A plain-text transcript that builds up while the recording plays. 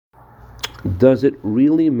Does it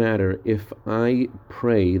really matter if I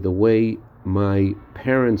pray the way my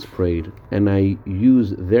parents prayed and I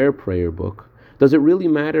use their prayer book? Does it really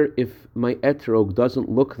matter if my etrog doesn't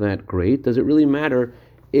look that great? Does it really matter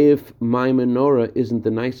if my menorah isn't the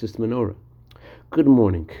nicest menorah? Good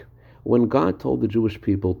morning. When God told the Jewish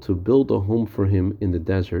people to build a home for him in the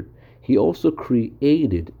desert, he also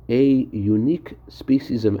created a unique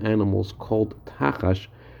species of animals called tachash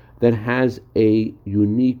that has a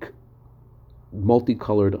unique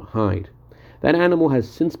multicolored hide. That animal has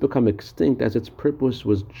since become extinct as its purpose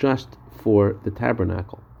was just for the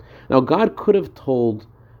tabernacle. Now, God could have told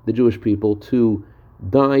the Jewish people to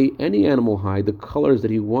dye any animal hide the colors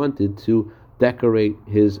that he wanted to decorate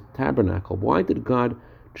his tabernacle. Why did God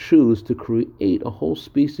choose to create a whole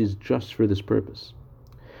species just for this purpose?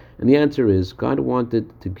 And the answer is God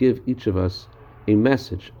wanted to give each of us a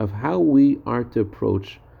message of how we are to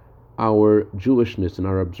approach our Jewishness and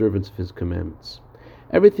our observance of his commandments.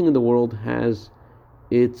 Everything in the world has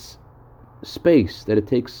its space that it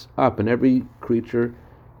takes up, and every creature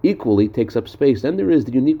equally takes up space. Then there is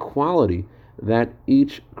the unique quality that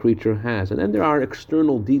each creature has. And then there are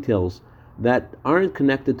external details that aren't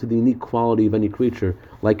connected to the unique quality of any creature,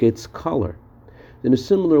 like its color. In a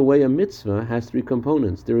similar way, a mitzvah has three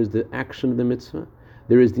components. There is the action of the mitzvah,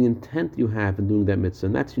 there is the intent you have in doing that mitzvah,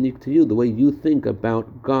 and that's unique to you, the way you think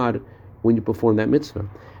about God when you perform that mitzvah.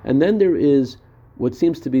 And then there is what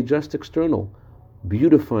seems to be just external,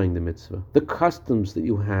 beautifying the mitzvah, the customs that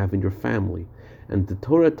you have in your family. And the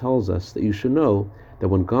Torah tells us that you should know that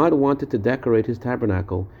when God wanted to decorate his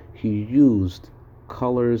tabernacle, he used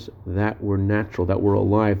colors that were natural, that were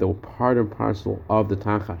alive, that were part and parcel of the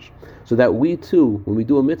tachash. So that we too, when we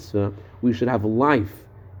do a mitzvah, we should have life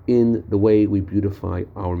in the way we beautify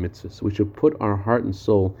our mitzvahs. We should put our heart and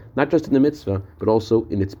soul, not just in the mitzvah, but also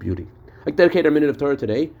in its beauty. I'd like to dedicate our minute of Torah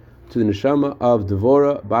today to the neshama of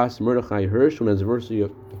Devorah Bas Mordechai Hirsch, whose anniversary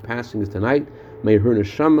of passing is tonight. May her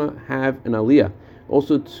neshama have an aliyah.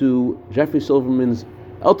 Also to Jeffrey Silverman's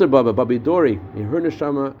Elter Baba, Babi Dori, may her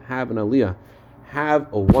neshama have an aliyah.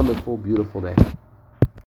 Have a wonderful, beautiful day.